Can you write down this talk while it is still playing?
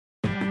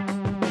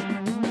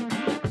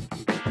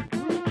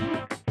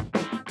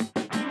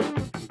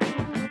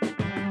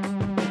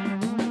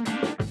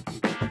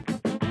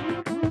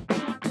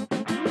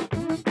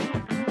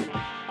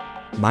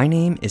My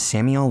name is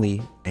Sammy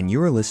Ali, and you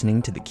are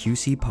listening to the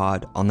QC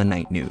Pod on the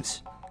Night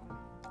News.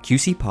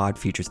 QC Pod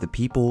features the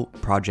people,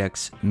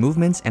 projects,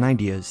 movements, and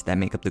ideas that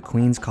make up the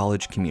Queens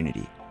College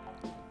community.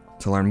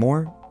 To learn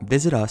more,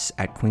 visit us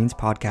at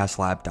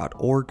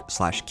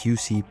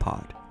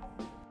queenspodcastlab.org/QCPod.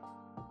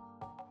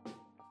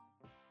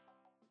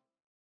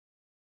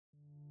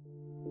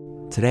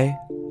 Today,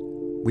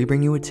 we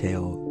bring you a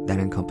tale that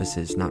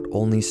encompasses not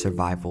only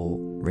survival,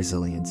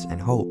 resilience,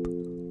 and hope,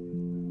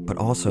 but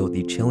also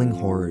the chilling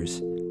horrors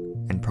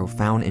and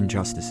profound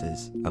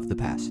injustices of the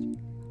past.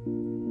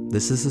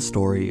 This is the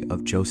story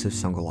of Joseph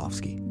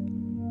Sungolowsky,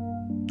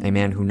 a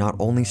man who not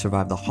only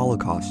survived the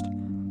Holocaust,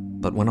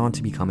 but went on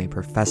to become a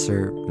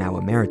professor, now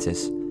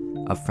emeritus,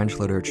 of French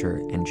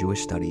literature and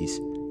Jewish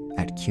studies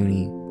at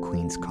CUNY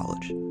Queens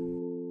College.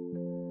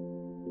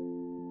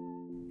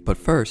 But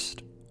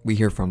first, we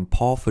hear from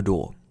Paul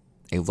Fadul,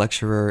 a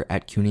lecturer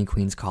at CUNY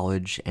Queens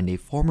College and a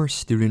former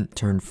student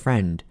turned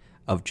friend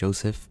of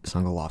Joseph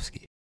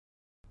Sungolowsky.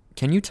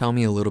 Can you tell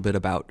me a little bit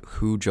about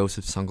who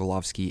Joseph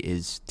Sungolowsky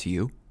is to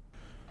you?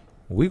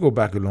 We go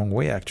back a long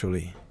way,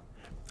 actually.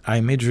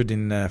 I majored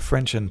in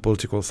French and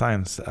political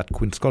science at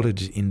Queens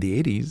College in the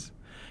 80s,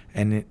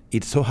 and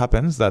it so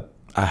happens that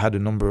I had a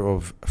number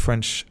of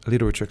French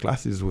literature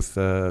classes with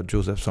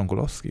Joseph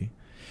Sungolowsky.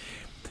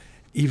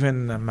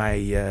 Even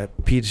my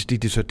PhD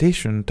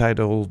dissertation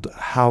titled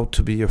How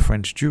to be a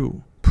French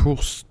Jew,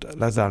 Proust,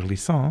 Lazare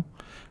Glissant,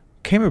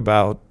 came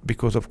about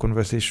because of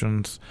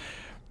conversations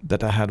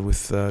that I had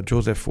with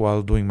Joseph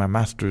while doing my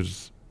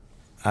master's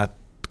at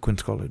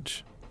Queens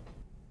College.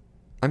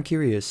 I'm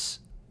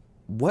curious,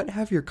 what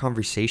have your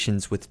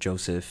conversations with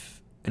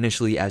Joseph,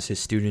 initially as his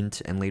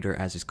student and later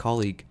as his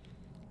colleague,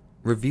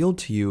 revealed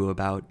to you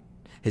about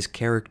his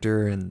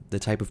character and the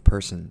type of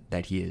person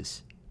that he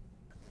is?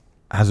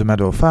 As a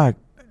matter of fact,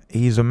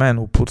 he is a man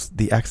who puts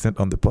the accent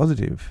on the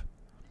positive.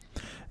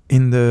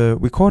 In the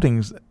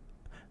recordings,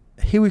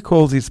 he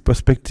recalls his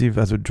perspective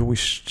as a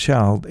Jewish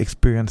child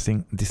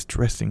experiencing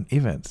distressing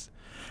events.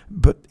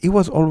 But he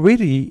was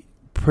already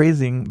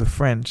praising the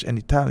French and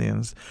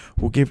Italians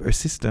who gave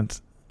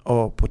assistance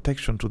or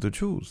protection to the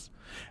Jews.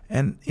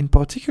 And in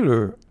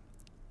particular,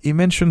 he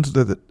mentions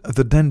the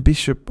then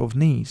Bishop of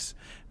Nice,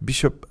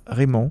 Bishop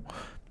Raymond.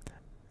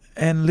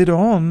 And later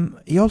on,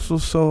 he also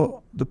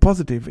saw the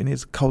positive in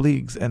his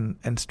colleagues and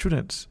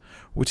students,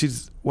 which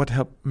is what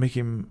helped make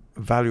him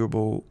a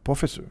valuable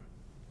professor.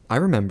 I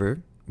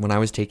remember when I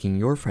was taking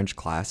your French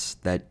class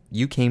that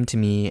you came to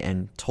me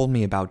and told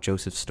me about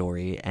Joseph's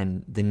story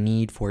and the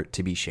need for it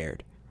to be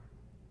shared.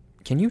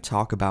 Can you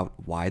talk about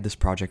why this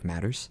project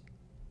matters?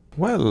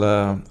 Well,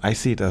 I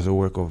see it as a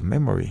work of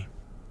memory.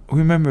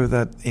 Remember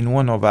that in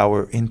one of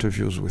our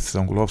interviews with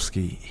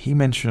Sungolowsky, he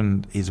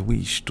mentioned his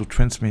wish to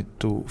transmit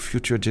to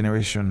future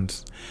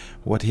generations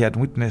what he had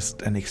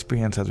witnessed and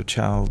experienced as a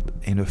child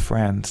in a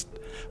France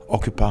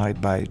occupied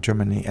by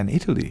Germany and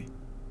Italy.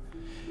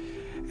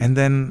 And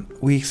then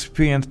we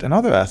experienced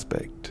another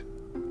aspect.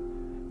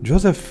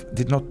 Joseph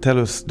did not tell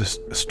us the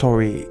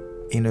story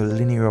in a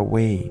linear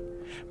way,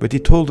 but he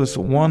told us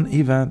one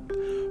event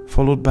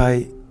followed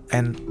by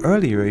an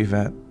earlier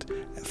event,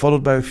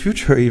 followed by a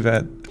future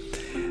event.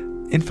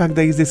 In fact,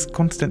 there is this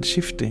constant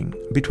shifting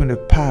between the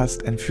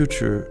past and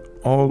future,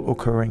 all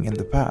occurring in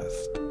the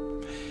past.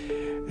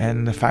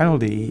 And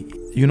finally,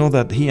 you know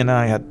that he and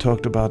I had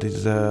talked about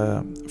his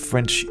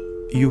French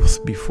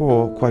youth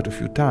before quite a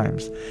few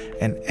times.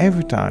 And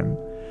every time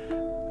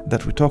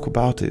that we talk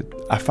about it,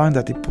 I find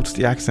that it puts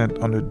the accent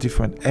on a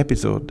different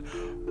episode,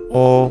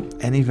 or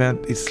an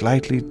event is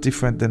slightly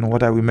different than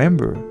what I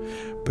remember,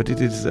 but it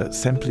is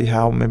simply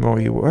how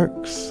memory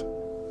works.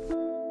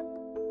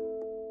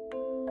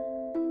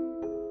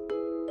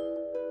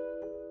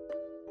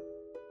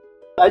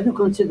 I do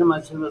consider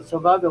myself a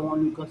survivor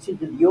when you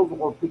consider the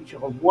overall picture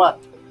of what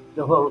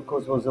the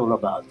Holocaust was all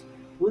about.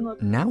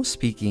 Now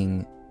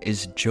speaking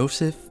is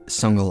Joseph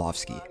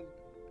Sungolowsky.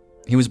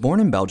 He was born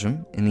in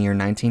Belgium in the year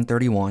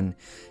 1931,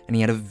 and he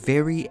had a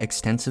very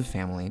extensive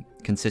family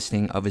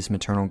consisting of his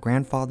maternal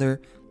grandfather,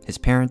 his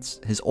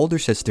parents, his older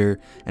sister,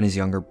 and his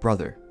younger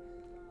brother.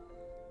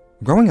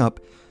 Growing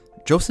up,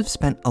 Joseph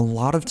spent a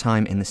lot of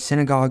time in the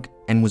synagogue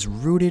and was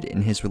rooted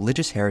in his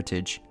religious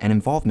heritage and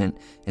involvement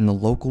in the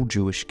local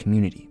Jewish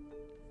community.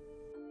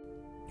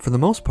 For the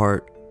most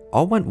part,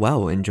 all went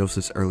well in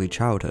Joseph's early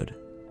childhood.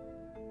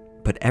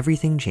 But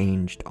everything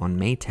changed on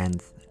May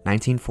 10th,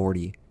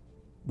 1940,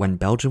 when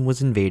Belgium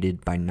was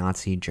invaded by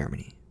Nazi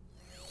Germany.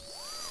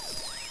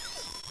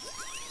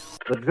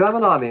 The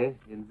German army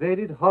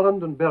invaded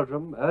Holland and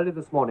Belgium early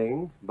this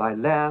morning by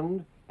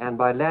land and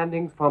by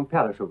landings from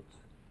parachutes.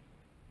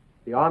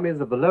 The armies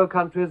of the Low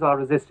Countries are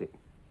resisting.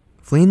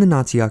 Fleeing the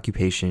Nazi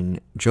occupation,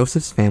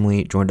 Joseph's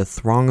family joined a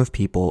throng of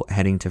people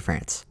heading to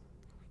France.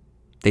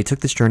 They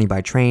took this journey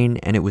by train,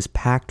 and it was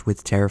packed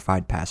with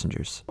terrified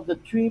passengers. The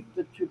trip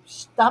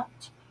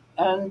stopped,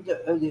 and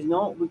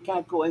we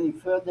can't go any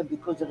further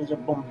because there is a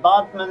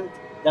bombardment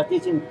that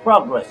is in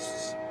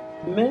progress.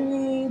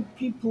 Many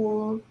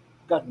people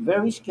got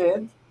very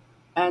scared.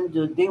 and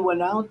they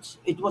went out.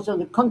 It was on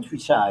the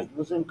countryside. It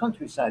was in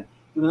countryside.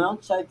 They went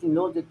outside in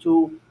order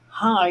to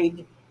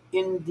hide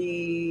in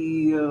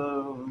the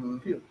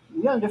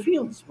the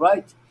fields.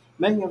 Right.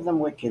 Many of them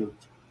were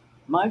killed.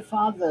 My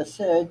father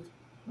said,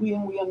 "We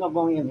are not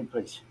going any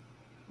place.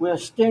 We are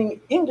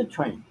staying in the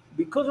train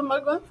because of my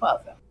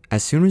grandfather."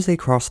 As soon as they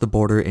crossed the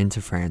border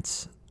into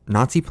France,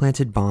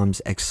 Nazi-planted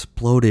bombs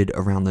exploded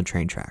around the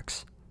train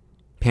tracks.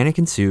 Panic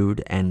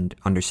ensued, and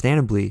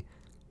understandably,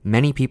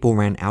 many people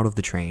ran out of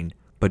the train,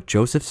 but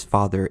Joseph's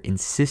father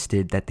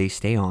insisted that they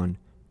stay on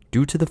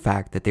due to the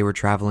fact that they were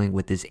traveling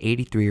with his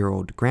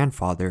 83-year-old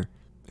grandfather,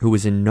 who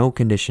was in no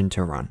condition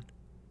to run.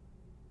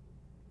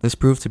 This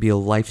proved to be a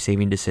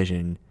life-saving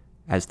decision,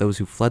 as those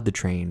who fled the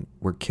train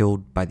were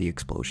killed by the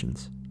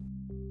explosions.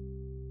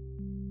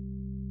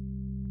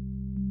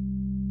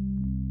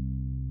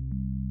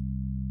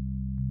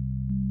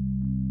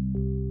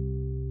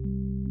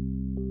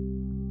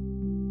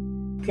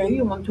 Okay,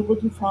 you want to go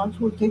to France?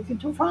 We'll take you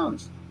to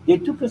France. They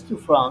took us to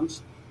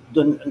France.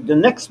 The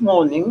next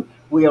morning,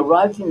 we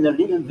arrived in a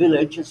little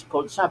village. It's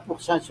called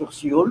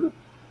Saint-Pourçain-sur-Sioule.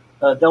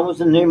 That was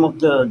the name of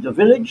the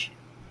village.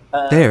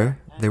 There,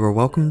 they were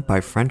welcomed by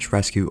French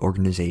rescue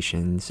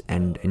organizations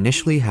and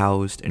initially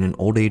housed in an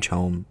old age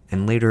home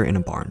and later in a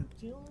barn.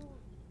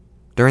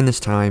 During this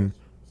time,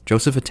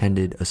 Joseph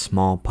attended a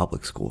small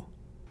public school.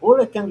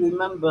 All I can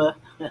remember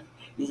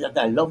is that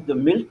I loved the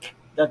milk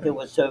that they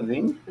were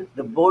serving,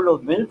 the bowl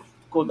of milk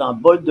called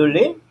un bol de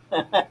lait.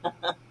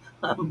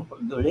 Un bol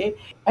de lait.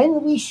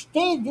 And we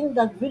stayed in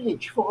that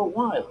village for a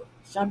while,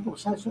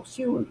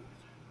 Saint-Pourçain-sur-Sioule.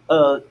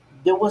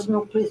 There was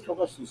no place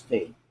for us to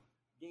stay.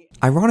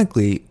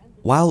 Ironically,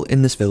 while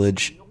in this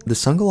village, the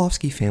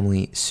Sungolowsky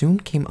family soon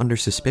came under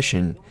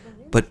suspicion,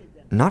 but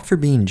not for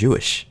being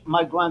Jewish.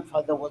 My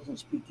grandfather wasn't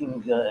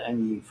speaking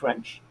any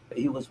French.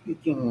 He was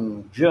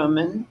speaking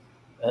German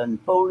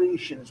and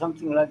Polish and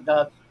something like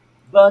that.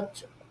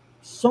 But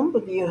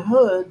somebody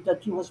heard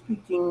that he was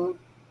speaking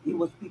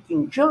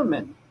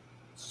German.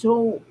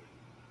 So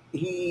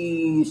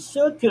he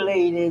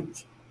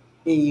circulated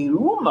a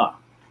rumor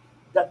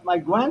that my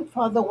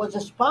grandfather was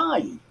a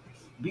spy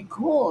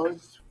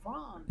because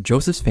France...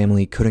 Joseph's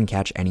family couldn't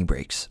catch any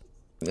breaks.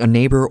 A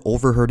neighbor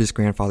overheard his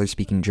grandfather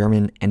speaking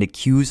German and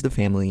accused the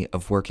family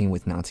of working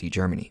with Nazi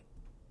Germany.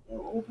 It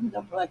opened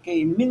up like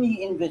a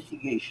mini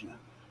investigation.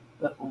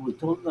 We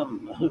told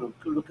them,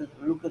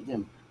 look at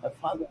him. My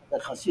father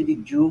was a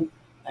Hasidic Jew,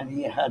 and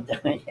he had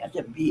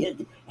a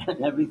beard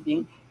and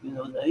everything. He's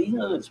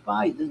not a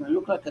spy. He doesn't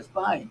look like a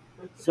spy.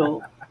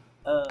 So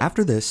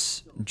after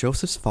this,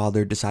 Joseph's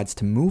father decides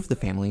to move the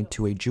family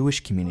to a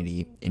Jewish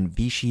community in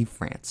Vichy,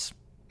 France,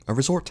 a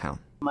resort town.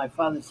 My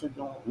father said,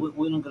 "No,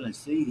 we're not going to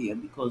stay here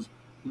because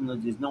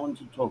there's no one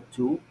to talk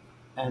to."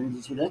 And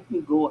he said, "Let me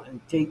go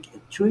and take a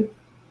trip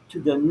to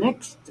the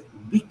next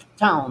big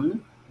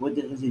town where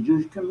there is a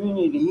Jewish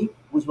community,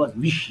 which was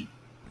Vichy."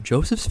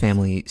 Joseph's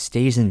family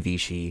stays in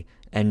Vichy,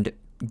 and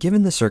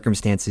given the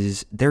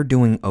circumstances, they're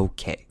doing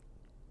okay.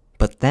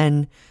 But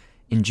then,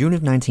 in June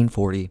of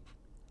 1940,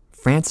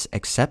 France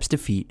accepts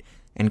defeat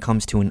and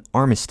comes to an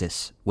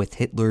armistice with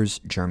Hitler's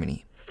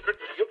Germany.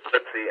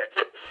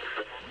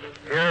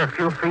 Here, a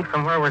few feet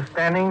from where we're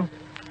standing,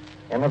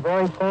 in the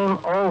very same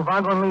old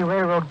wagon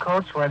railroad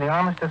coach where the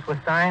armistice was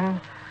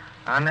signed,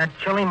 on that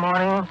chilly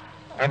morning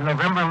of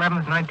November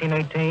 11th,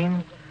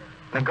 1918,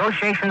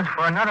 negotiations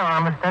for another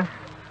armistice,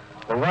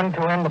 the one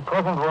to end the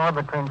present war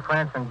between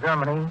France and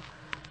Germany,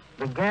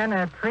 began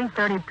at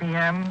 3:30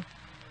 p.m.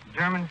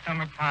 German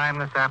summer time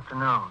this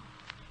afternoon.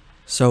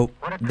 So,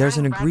 there's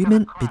an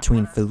agreement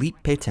between Philippe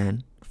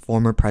Pétain,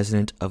 former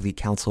president of the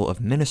Council of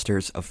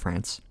Ministers of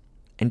France,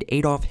 and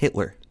Adolf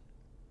Hitler.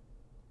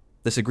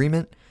 This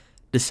agreement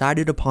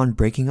decided upon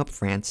breaking up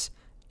France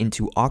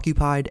into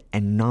occupied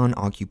and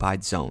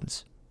non-occupied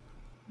zones.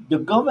 The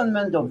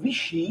government of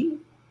Vichy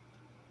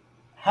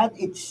had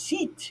its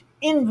seat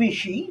in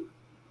Vichy,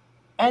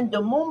 and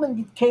the moment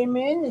it came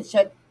in, it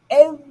said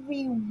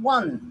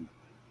everyone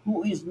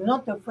who is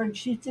not a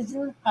French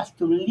citizen has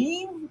to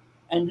leave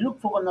and look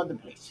for another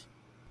place.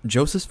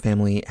 Joseph's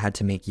family had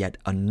to make yet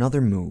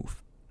another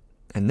move,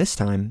 and this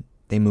time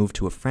they moved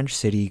to a French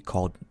city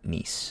called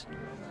Nice.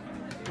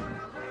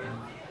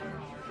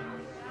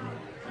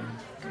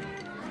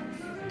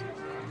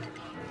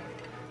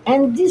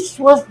 And this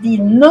was the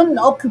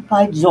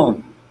non-occupied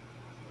zone.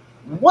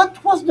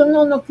 What was the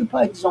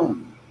non-occupied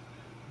zone?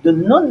 The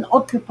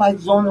non-occupied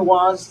zone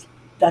was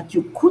that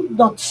you could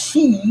not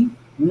see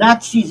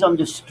Nazis on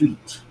the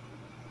street.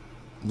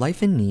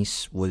 Life in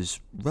Nice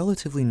was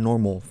relatively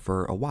normal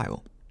for a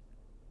while.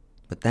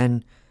 But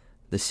then,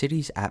 the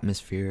city's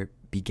atmosphere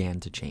began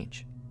to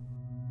change.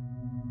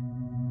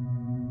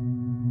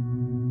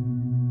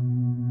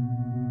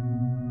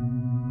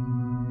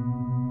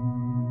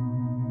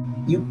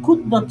 You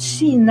could not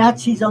see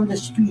Nazis on the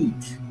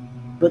street,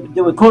 but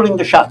they were calling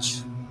the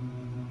shots.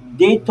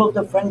 They told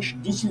the French,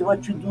 this is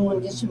what you do,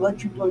 and this is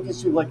what you do, and this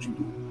is what you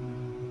do.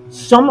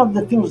 Some of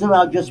the things that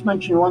I just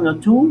mentioned, one or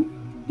two,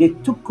 they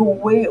took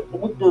away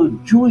all the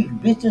Jewish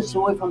business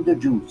away from the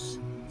Jews.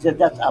 Said,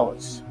 that's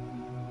ours.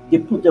 They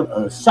put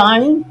a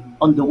sign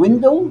on the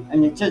window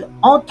and it says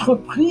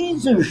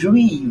Entreprise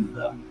Juive.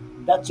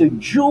 That's a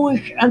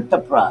Jewish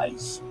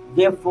enterprise.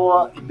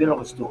 Therefore, it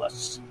belongs to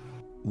us.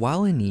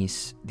 While in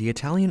Nice, the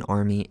Italian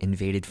army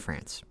invaded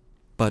France.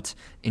 But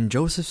in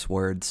Joseph's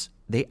words,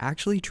 they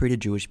actually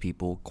treated Jewish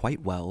people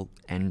quite well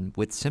and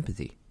with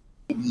sympathy.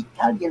 The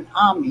Italian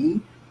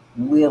army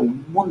were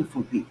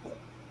wonderful people,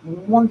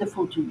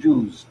 wonderful to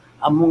Jews.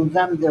 Among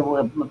them, there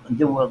were.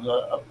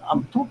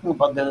 I'm talking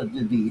about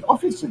the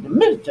officers, the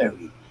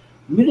military.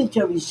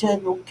 Military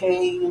said,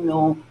 okay,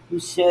 you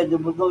said,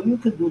 well, you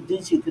could do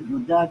this, you could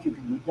do that, you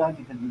could do that,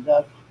 you could do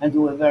that, and they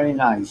were very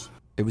nice.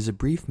 It was a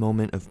brief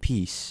moment of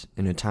peace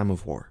in a time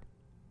of war.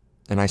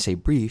 And I say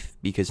brief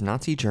because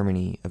Nazi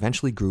Germany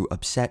eventually grew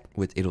upset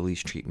with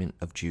Italy's treatment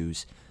of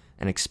Jews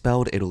and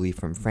expelled Italy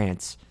from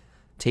France,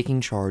 taking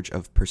charge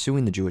of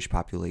pursuing the Jewish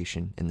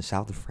population in the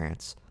south of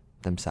France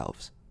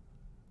themselves.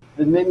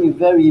 It made me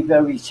very,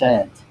 very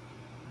sad.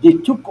 They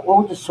took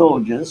all the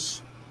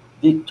soldiers,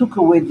 they took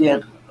away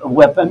their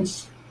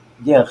weapons,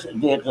 their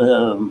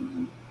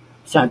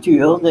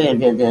ceinture,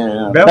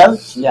 their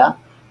belts, yeah,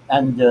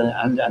 and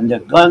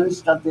the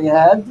guns that they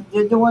had.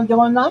 They were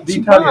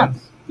Nazi.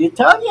 The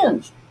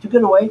Italians took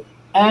it away,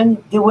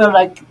 and they were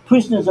like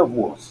prisoners of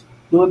war.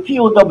 They were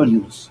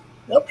POWs.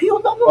 They were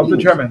POWs. Of the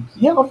Germans.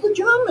 Yeah, of the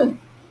Germans.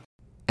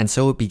 And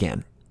so it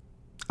began.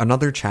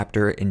 Another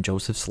chapter in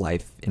Joseph's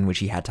life in which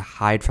he had to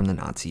hide from the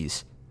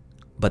Nazis.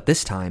 But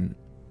this time,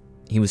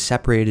 he was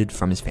separated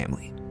from his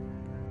family.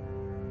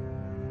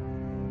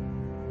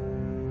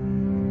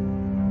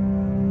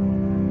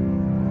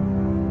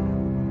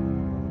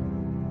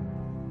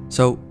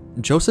 So,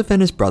 Joseph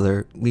and his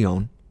brother,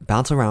 Leon,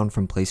 bounce around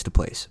from place to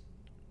place.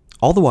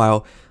 All the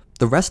while,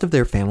 the rest of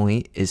their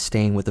family is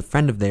staying with a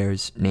friend of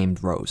theirs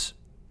named Rose.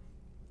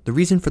 The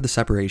reason for the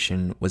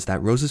separation was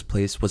that Rose's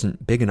place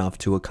wasn't big enough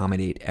to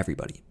accommodate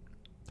everybody.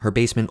 Her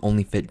basement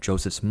only fit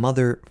Joseph's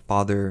mother,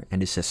 father,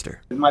 and his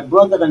sister. My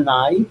brother and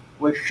I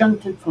were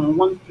shunted from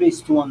one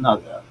place to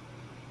another.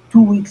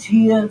 2 weeks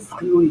here,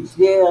 3 weeks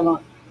there. And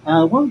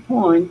at one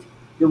point,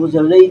 there was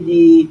a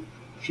lady,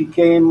 she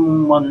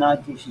came one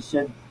night and she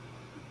said,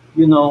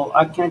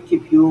 I can't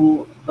keep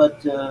you,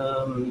 but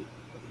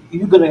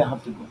you're going to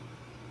have to go.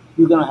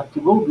 You're going to have to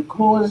go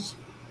because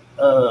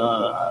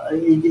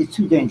it's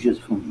too dangerous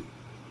for me.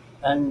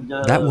 And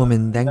that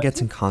woman then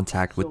gets in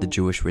contact with the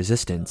Jewish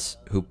resistance,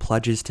 who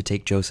pledges to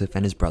take Joseph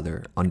and his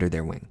brother under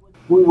their wing.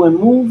 We were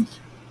moved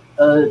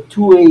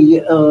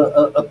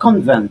to a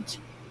convent,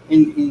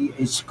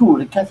 a school,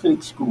 a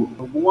Catholic school.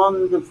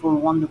 Wonderful,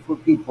 wonderful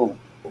people.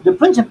 The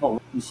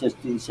principal, he said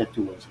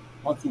to us,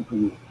 one thing for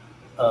you,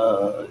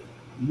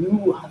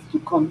 you have to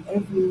come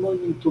every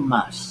morning to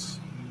Mass.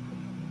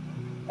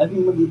 Every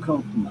morning you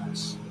come to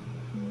Mass.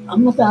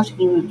 I'm not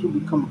asking you to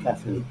become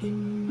Catholic,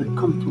 but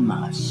come to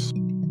Mass.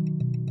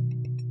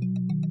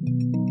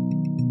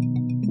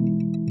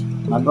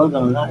 My brother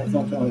and I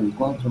were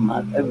going to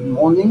Mass every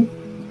morning.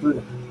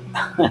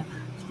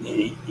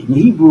 In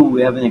Hebrew,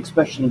 we have an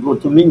expression, go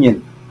to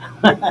minyan.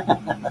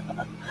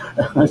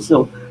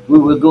 So we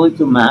were going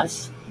to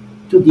Mass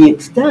to the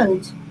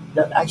extent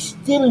that I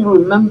still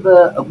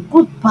remember a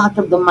good part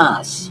of the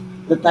Mass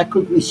that I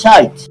could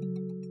recite.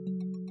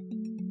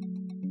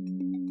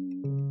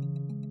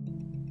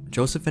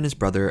 Joseph and his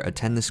brother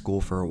attend the school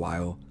for a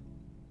while,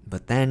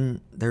 but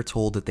then they're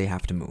told that they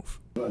have to move.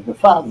 The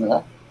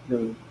father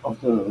of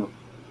the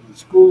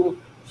school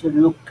said,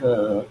 look,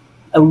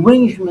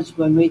 arrangements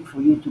were made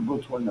for you to go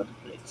to another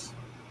place.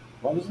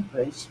 What was the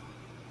place?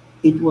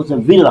 It was a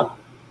villa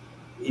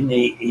in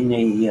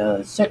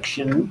a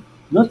section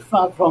not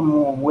far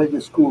from where the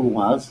school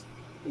was.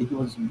 It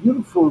was a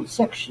beautiful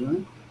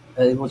section.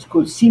 It was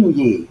called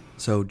Cimier.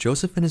 So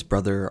Joseph and his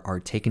brother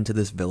are taken to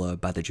this villa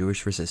by the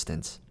Jewish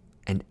resistance,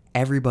 and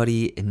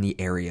everybody in the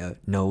area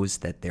knows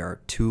that there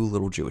are two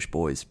little Jewish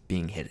boys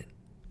being hidden.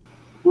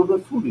 We were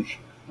foolish.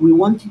 We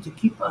wanted to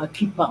keep our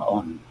kippah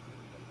on.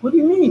 What do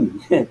you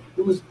mean? It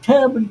was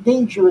terribly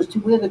dangerous to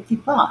wear the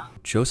kippah.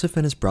 Joseph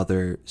and his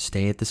brother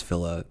stay at this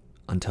villa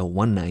until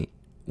one night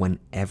when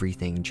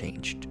everything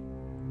changed.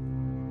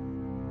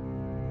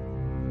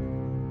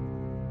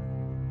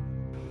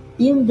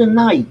 In the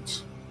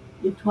night,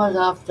 it was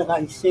after,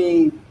 I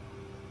say,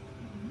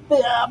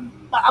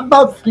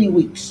 about 3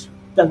 weeks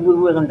that we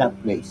were in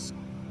that place.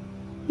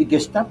 The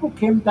Gestapo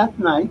came that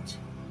night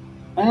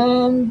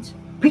and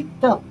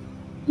picked up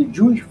the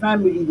Jewish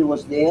family that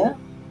was there,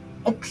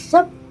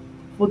 except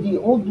for the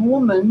old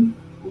woman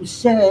who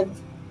said,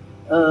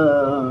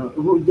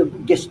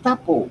 the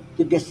Gestapo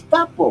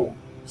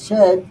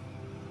said,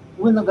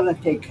 we're not going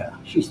to take her.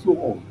 She's too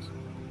old.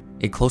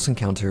 A close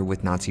encounter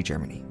with Nazi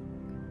Germany.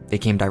 They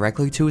came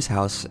directly to his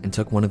house and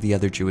took one of the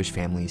other Jewish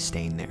families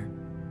staying there.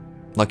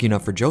 Lucky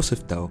enough for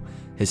Joseph, though,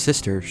 his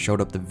sister showed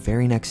up the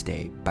very next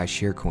day by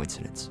sheer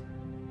coincidence.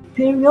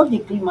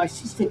 Periodically, my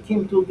sister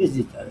came to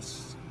visit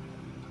us.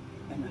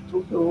 And I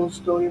told her the whole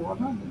story what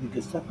happened. The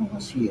Gestapo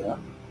was here.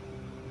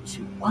 I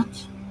said,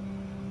 what?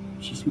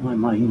 She said,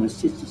 my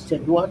sister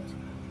said, what?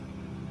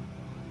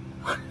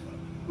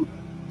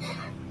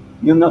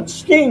 "You're not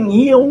staying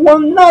here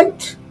one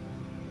night."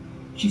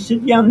 She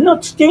said, "Yeah, I'm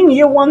not staying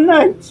here one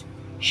night."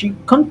 She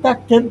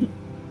contacted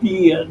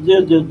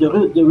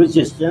the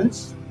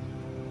resistance,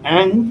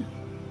 and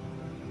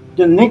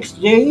the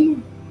next day,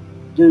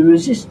 the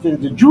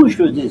resistance, the Jewish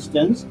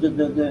resistance,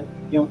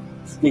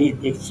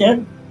 they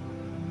said,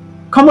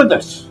 "Come with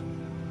us,"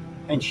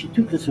 and she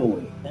took us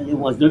away. And it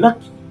was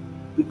lucky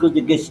because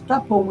the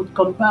Gestapo would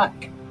come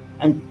back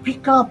and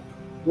pick up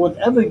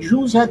whatever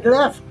Jews had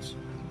left.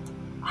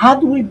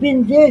 Had we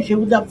been there, she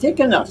would have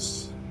taken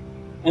us,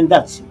 and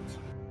that's it.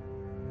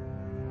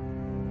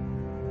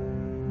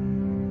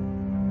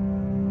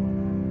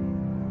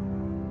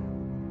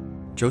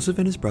 Joseph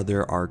and his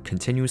brother are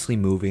continuously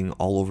moving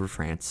all over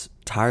France,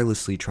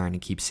 tirelessly trying to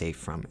keep safe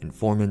from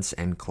informants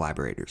and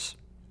collaborators.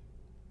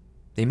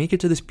 They make it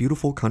to this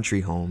beautiful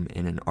country home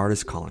in an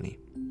artist colony.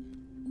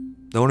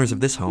 The owners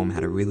of this home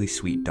had a really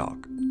sweet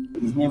dog.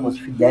 His name was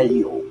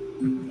Fidelio.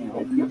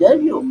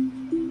 Fidelio.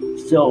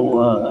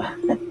 So,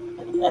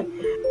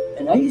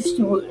 and I used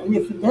to,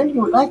 and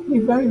Fidelio liked me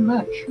very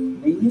much.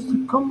 He used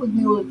to come with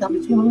me all the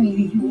time.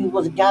 He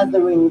was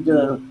gathering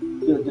the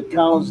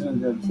cows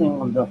and the thing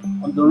on the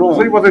lawn.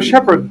 So he was a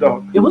shepherd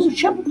dog. It was a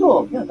shepherd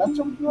dog. Yeah, that's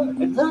what it was.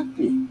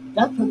 Exactly.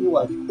 That's what it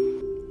was.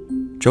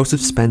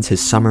 Joseph spends his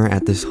summer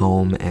at this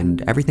home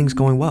and everything's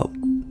going well.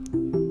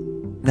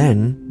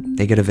 Then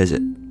they get a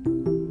visit.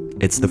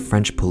 It's the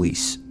French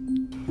police.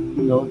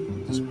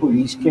 This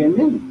police came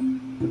in.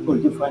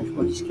 The French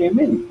police came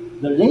in.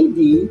 The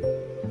lady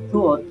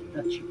thought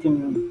that she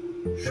can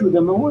shoo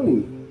them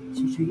away.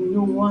 She said, "You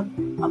know what?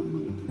 I'm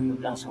going to give you a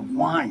glass of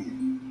wine.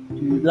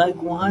 Do you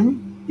like wine?"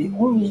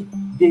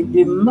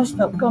 They must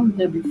have come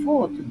there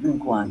before to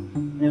drink wine.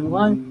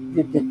 And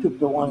they took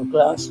the wine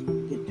glass,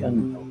 they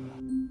turned it over.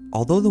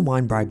 Although the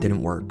wine bribe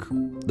didn't work,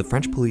 the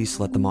French police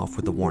let them off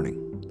with a warning.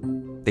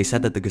 They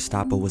said that the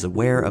Gestapo was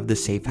aware of the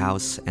safe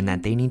house and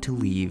that they need to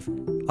leave,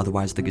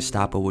 otherwise the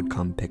Gestapo would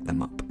come pick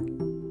them up.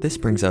 This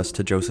brings us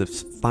to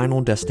Joseph's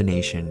final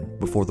destination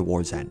before the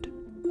war's end.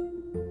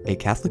 A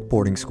Catholic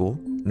boarding school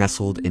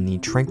nestled in the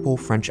tranquil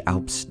French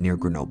Alps near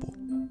Grenoble.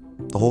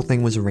 The whole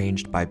thing was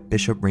arranged by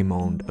Bishop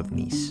Raymond of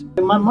Nice.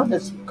 My mother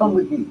said, "Come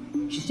with me."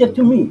 She said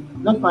to me,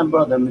 not my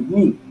brother, with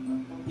me.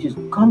 She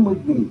said, "Come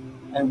with me."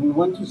 And we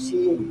went to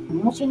see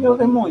Monsignor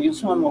Raymond, your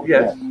son over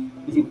there.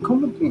 He said,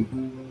 "Come with me."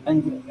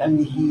 And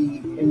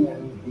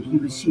he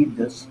received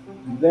us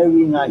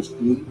very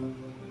nicely.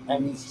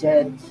 And he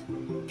said,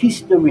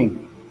 "Kiss the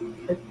ring."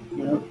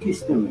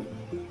 Kiss the ring.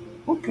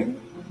 Okay,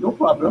 no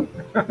problem.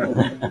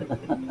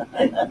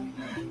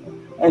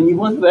 And he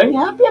was very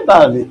happy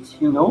about it,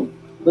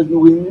 But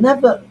we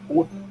never,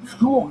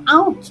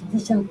 throughout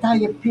this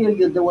entire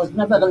period, there was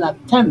never an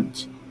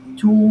attempt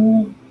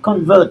to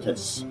convert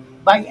us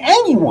by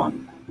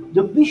anyone.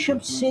 The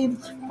bishop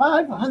saved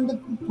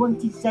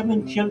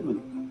 527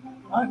 children.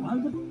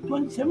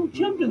 527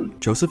 children.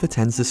 Joseph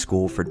attends the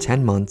school for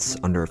 10 months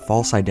under a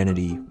false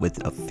identity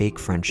with a fake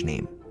French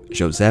name,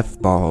 Joseph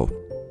Barrault.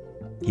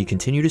 He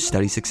continued to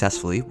study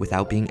successfully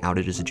without being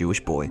outed as a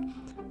Jewish boy,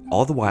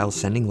 all the while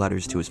sending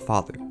letters to his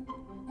father.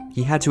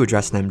 He had to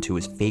address them to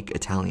his fake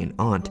Italian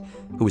aunt,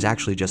 who was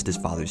actually just his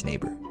father's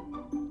neighbor.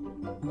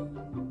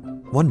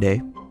 One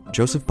day,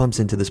 Joseph bumps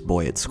into this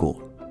boy at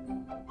school.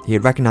 He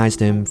had recognized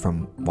him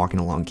from walking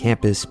along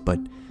campus, but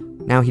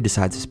now he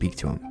decides to speak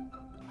to him.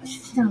 I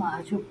said, "I'll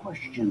ask you a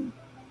question.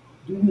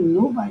 Do you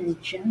know by any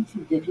chance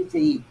if there is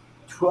a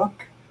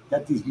truck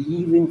that is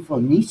leaving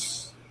for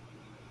Nice?"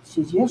 He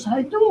says, "Yes,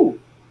 I do.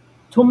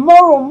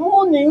 Tomorrow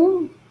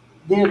morning,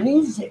 there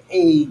is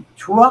a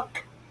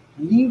truck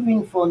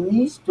leaving for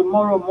Nice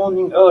tomorrow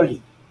morning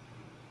early."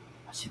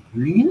 I said,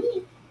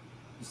 "Really?"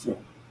 He said,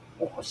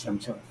 "Oh, I'm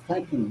sorry.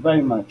 Thank you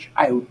very much."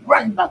 I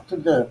ran back to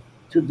the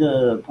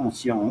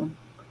pension,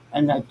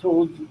 and I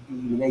told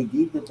the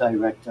lady, the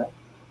director,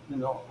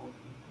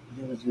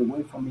 there was a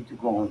way for me to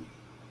go home.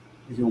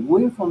 There's a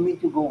way for me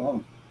to go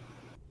home.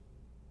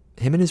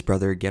 Him and his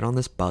brother get on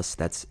this bus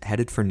that's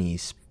headed for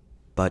Nice,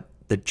 but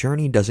the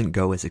journey doesn't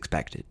go as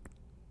expected.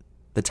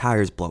 The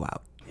tires blow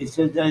out. He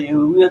said,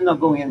 "We're not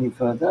going any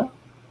further.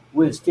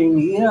 We're staying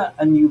here,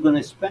 and you're going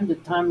to spend the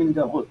time in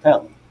the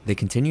hotel." They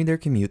continue their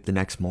commute the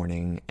next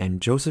morning,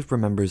 and Joseph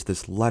remembers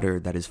this letter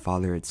that his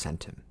father had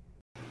sent him.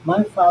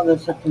 My father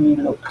said to me,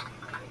 "Look,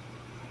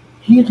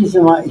 here is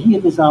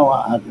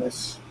our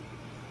address.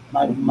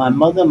 My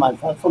mother, my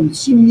father, from the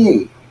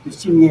Cimier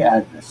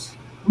address.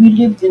 We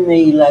lived in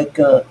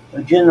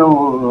a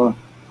general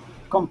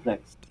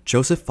complex."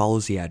 Joseph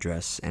follows the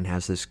address and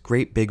has this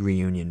great big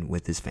reunion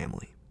with his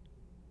family.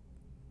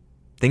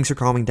 Things are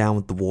calming down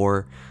with the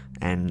war,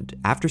 and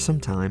after some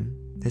time,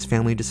 his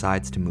family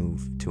decides to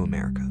move to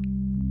America.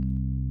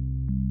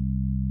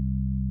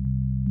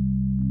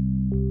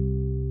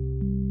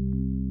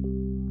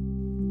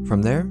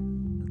 From there,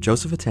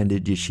 Joseph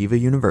attended Yeshiva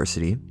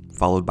University,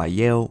 followed by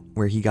Yale,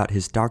 where he got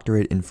his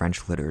doctorate in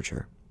French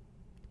literature.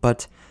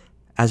 But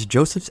as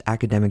Joseph's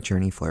academic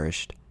journey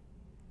flourished,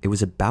 it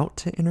was about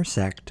to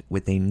intersect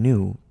with a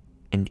new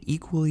and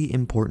equally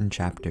important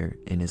chapter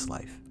in his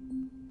life.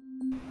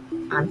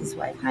 I'm his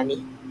wife,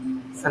 Honey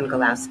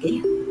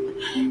Sungolowsky.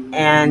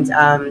 And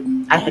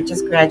I had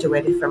just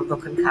graduated from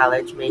Brooklyn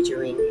College,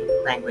 majoring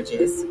in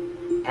languages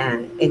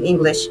and in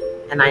English,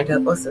 and I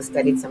had also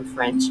studied some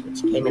French,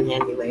 which came in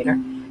handy later.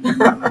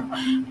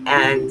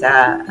 And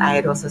I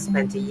had also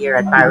spent a year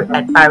at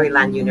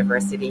Bar-Ilan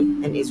University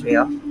in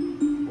Israel.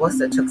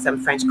 Also took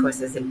some French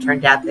courses, and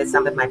turned out that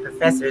some of my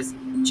professors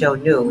Joe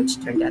knew, which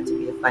turned out to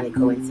be a funny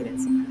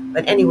coincidence.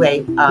 But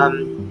anyway,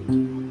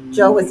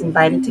 Joe was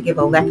invited to give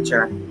a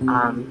lecture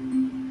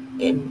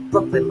in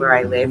Brooklyn, where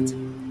I lived,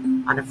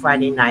 on a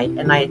Friday night,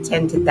 and I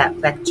attended that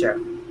lecture.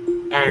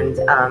 And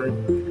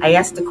I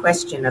asked a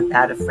question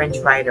about a French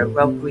writer,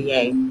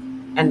 Robbe-Grillet,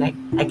 and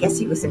I guess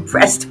he was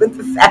impressed with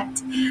the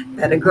fact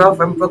that a girl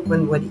from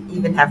Brooklyn would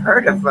even have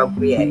heard of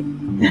Robbe-Grillet.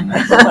 In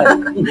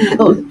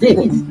those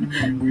days.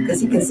 Because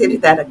he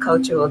considered that a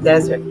cultural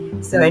desert.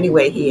 So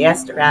anyway, he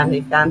asked around, and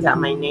he found out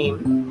my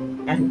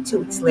name, and 2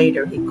 weeks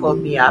later he called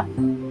me up,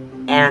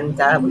 and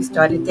we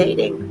started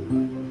dating,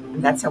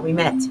 and that's how we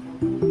met.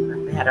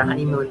 We had our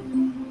honeymoon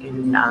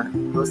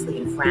mostly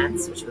in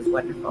France, which was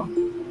wonderful,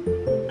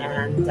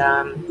 and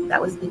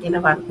that was the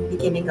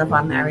beginning of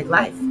our married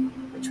life,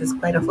 which was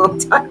quite a long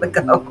time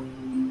ago.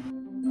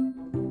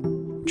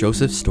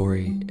 Joseph's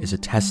story is a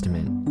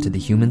testament to the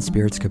human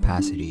spirit's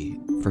capacity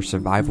for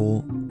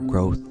survival,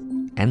 growth,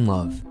 and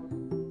love,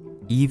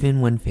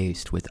 even when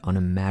faced with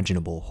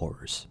unimaginable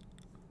horrors.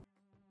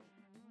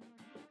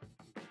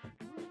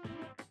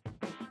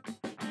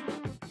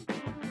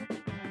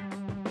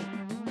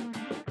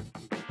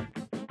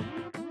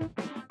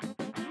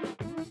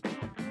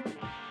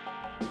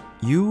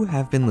 You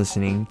have been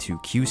listening to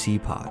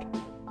QC Pod,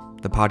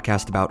 the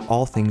podcast about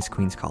all things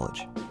Queens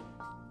College.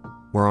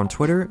 We're on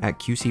Twitter at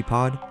QC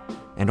Pod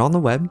and on the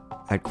web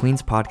at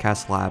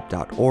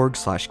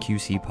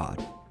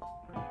queenspodcastlab.org/QCPod.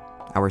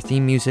 Our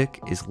theme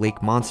music is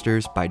Lake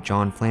Monsters by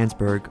John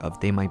Flansburgh of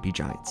They Might Be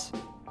Giants.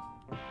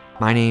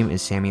 My name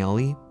is Sammy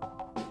Ali,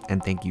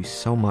 and thank you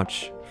so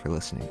much for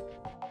listening.